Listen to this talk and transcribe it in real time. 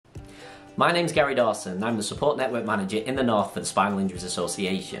My name's Gary Dawson and I'm the Support Network Manager in the North for the Spinal Injuries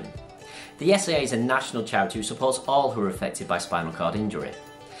Association. The SIA is a national charity who supports all who are affected by spinal cord injury.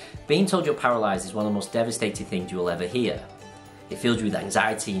 Being told you're paralysed is one of the most devastating things you will ever hear. It fills you with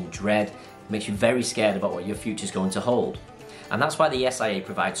anxiety and dread, it makes you very scared about what your future is going to hold. And that's why the SIA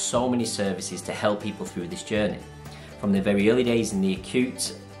provides so many services to help people through this journey. From the very early days in the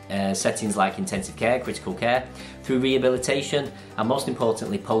acute settings like intensive care, critical care, through rehabilitation, and most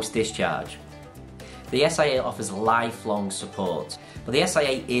importantly, post-discharge. The SIA offers lifelong support, but the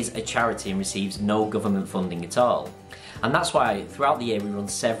SIA is a charity and receives no government funding at all. And that's why throughout the year we run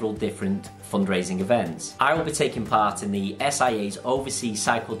several different fundraising events. I will be taking part in the SIA's Overseas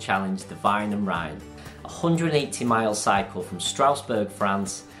Cycle Challenge, the Rhine, a 180-mile cycle from Strasbourg,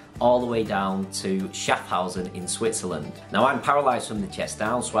 France, all the way down to Schaffhausen in Switzerland. Now I'm paralysed from the chest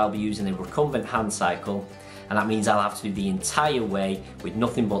down, so I'll be using a recumbent hand cycle, and that means I'll have to do the entire way with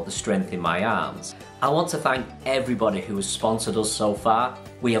nothing but the strength in my arms. I want to thank everybody who has sponsored us so far.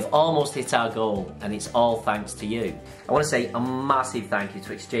 We have almost hit our goal, and it's all thanks to you. I want to say a massive thank you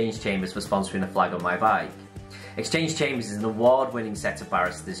to Exchange Chambers for sponsoring a flag on my bike. Exchange Chambers is an award-winning set of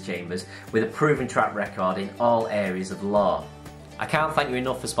barristers' chambers with a proven track record in all areas of the law. I can't thank you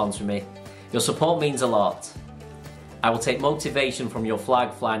enough for sponsoring me. Your support means a lot. I will take motivation from your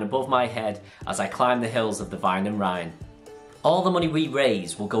flag flying above my head as I climb the hills of the Rhine. All the money we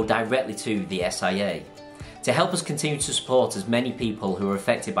raise will go directly to the SIA to help us continue to support as many people who are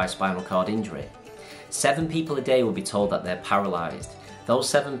affected by spinal cord injury. 7 people a day will be told that they're paralysed. Those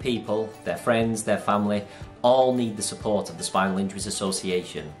 7 people, their friends, their family, all need the support of the Spinal Injuries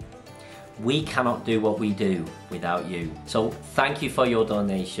Association. We cannot do what we do without you. So thank you for your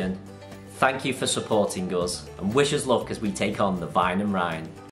donation, thank you for supporting us, and wish us luck as we take on the Rhine.